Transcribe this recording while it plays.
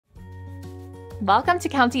Welcome to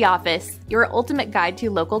County Office, your ultimate guide to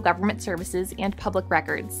local government services and public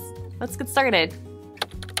records. Let's get started.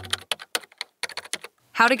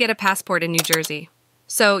 How to get a passport in New Jersey.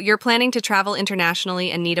 So, you're planning to travel internationally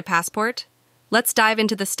and need a passport? Let's dive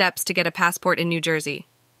into the steps to get a passport in New Jersey.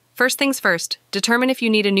 First things first, determine if you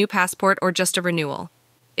need a new passport or just a renewal.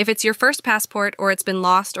 If it's your first passport or it's been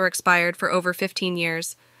lost or expired for over 15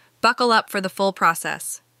 years, buckle up for the full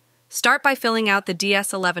process. Start by filling out the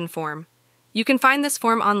DS-11 form. You can find this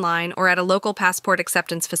form online or at a local passport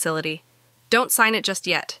acceptance facility. Don't sign it just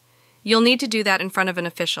yet. You'll need to do that in front of an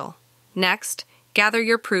official. Next, gather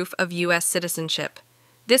your proof of U.S. citizenship.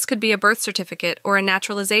 This could be a birth certificate or a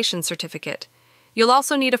naturalization certificate. You'll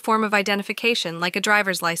also need a form of identification, like a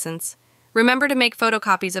driver's license. Remember to make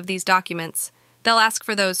photocopies of these documents. They'll ask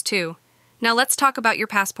for those too. Now let's talk about your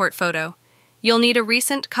passport photo. You'll need a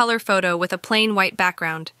recent color photo with a plain white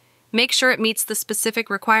background. Make sure it meets the specific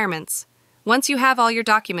requirements. Once you have all your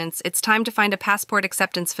documents, it's time to find a passport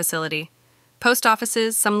acceptance facility. Post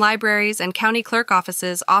offices, some libraries, and county clerk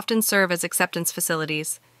offices often serve as acceptance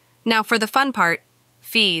facilities. Now for the fun part,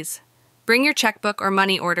 fees. Bring your checkbook or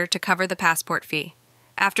money order to cover the passport fee.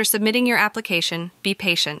 After submitting your application, be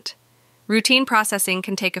patient. Routine processing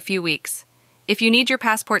can take a few weeks. If you need your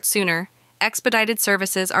passport sooner, expedited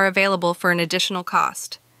services are available for an additional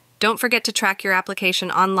cost. Don't forget to track your application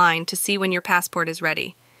online to see when your passport is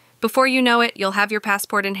ready. Before you know it, you'll have your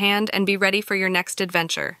passport in hand and be ready for your next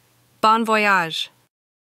adventure. Bon voyage!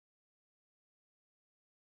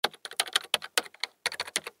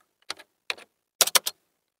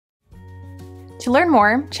 To learn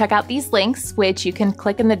more, check out these links, which you can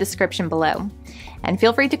click in the description below. And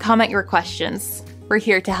feel free to comment your questions. We're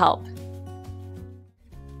here to help.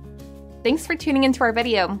 Thanks for tuning into our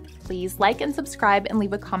video. Please like and subscribe and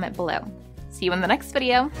leave a comment below. See you in the next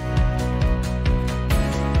video.